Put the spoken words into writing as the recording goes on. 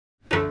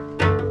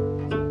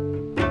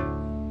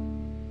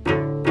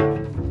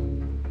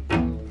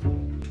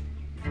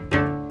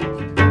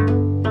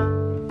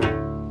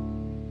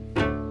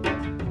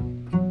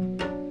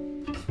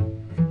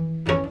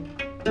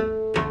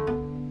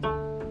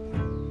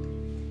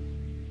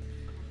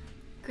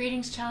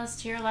Greetings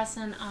Cellist, your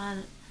lesson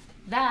on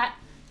that,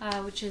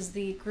 which is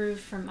the groove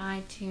from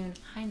my tune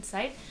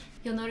Hindsight.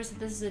 You'll notice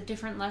that this is a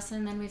different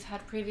lesson than we've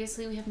had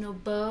previously. We have no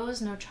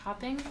bows, no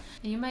chopping.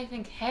 And you might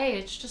think, hey,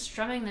 it's just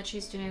strumming that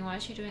she's doing. Why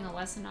is she doing a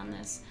lesson on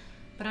this?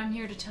 But I'm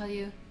here to tell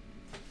you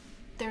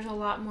there's a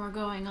lot more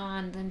going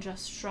on than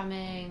just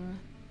strumming.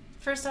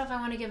 First off, I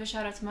want to give a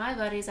shout out to my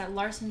buddies at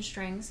Larson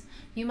Strings.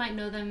 You might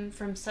know them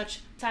from such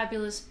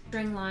fabulous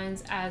string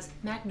lines as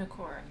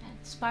Magnacore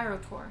and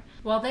Spirocore.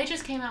 Well, they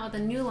just came out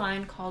with a new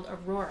line called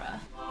Aurora.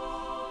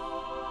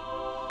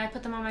 I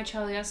put them on my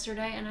cello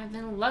yesterday and I've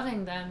been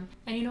loving them.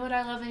 And you know what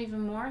I love even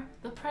more?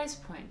 The price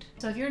point.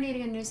 So if you're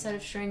needing a new set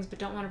of strings but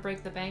don't want to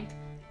break the bank,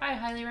 I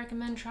highly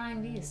recommend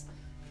trying these.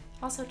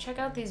 Also, check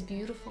out these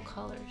beautiful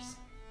colors.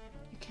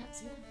 You can't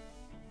see them.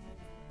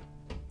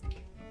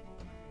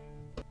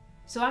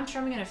 So I'm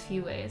strumming in a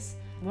few ways,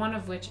 one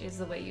of which is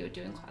the way you would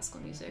do in classical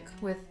music,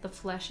 with the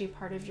fleshy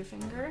part of your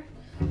finger.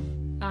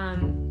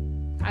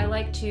 I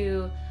like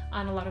to,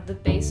 on a lot of the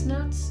bass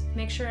notes,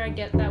 make sure I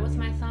get that with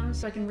my thumb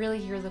so I can really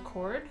hear the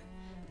chord.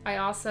 I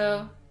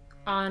also,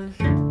 on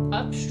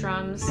up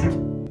strums,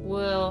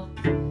 will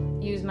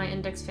use my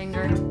index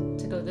finger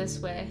to go this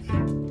way.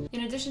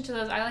 In addition to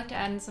those, I like to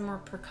add in some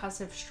more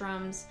percussive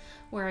strums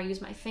where I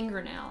use my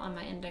fingernail on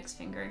my index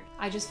finger.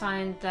 I just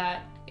find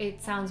that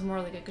it sounds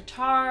more like a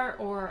guitar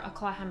or a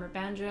clawhammer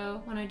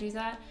banjo when I do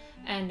that,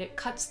 and it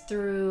cuts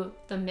through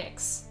the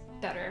mix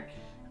better.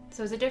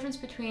 So there's a difference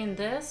between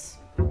this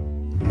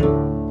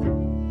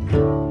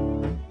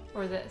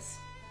or this.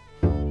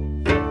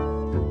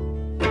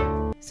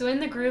 So in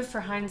the groove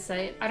for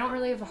Hindsight, I don't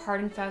really have a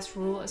hard and fast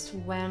rule as to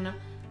when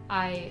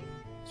I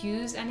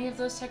use any of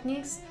those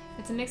techniques.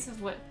 It's a mix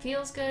of what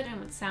feels good and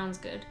what sounds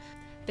good.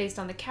 Based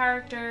on the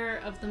character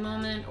of the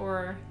moment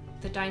or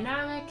the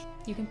dynamic,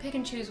 you can pick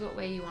and choose what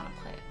way you want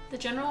to play it. The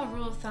general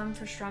rule of thumb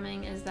for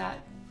strumming is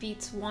that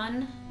beats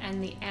 1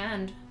 and the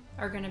and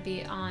are going to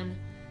be on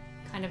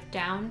kind of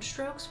down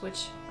strokes,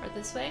 which are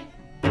this way.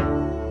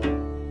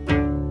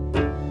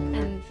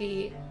 And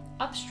the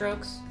up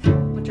strokes,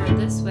 which are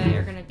this way,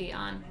 are going to be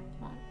on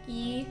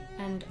E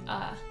and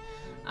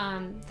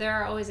There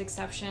are always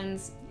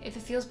exceptions. If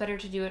it feels better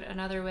to do it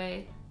another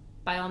way,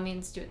 by all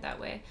means do it that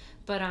way.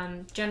 But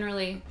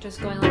generally, just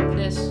going like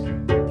this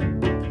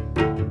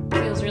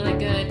feels really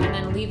good, and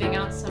then leaving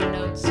out some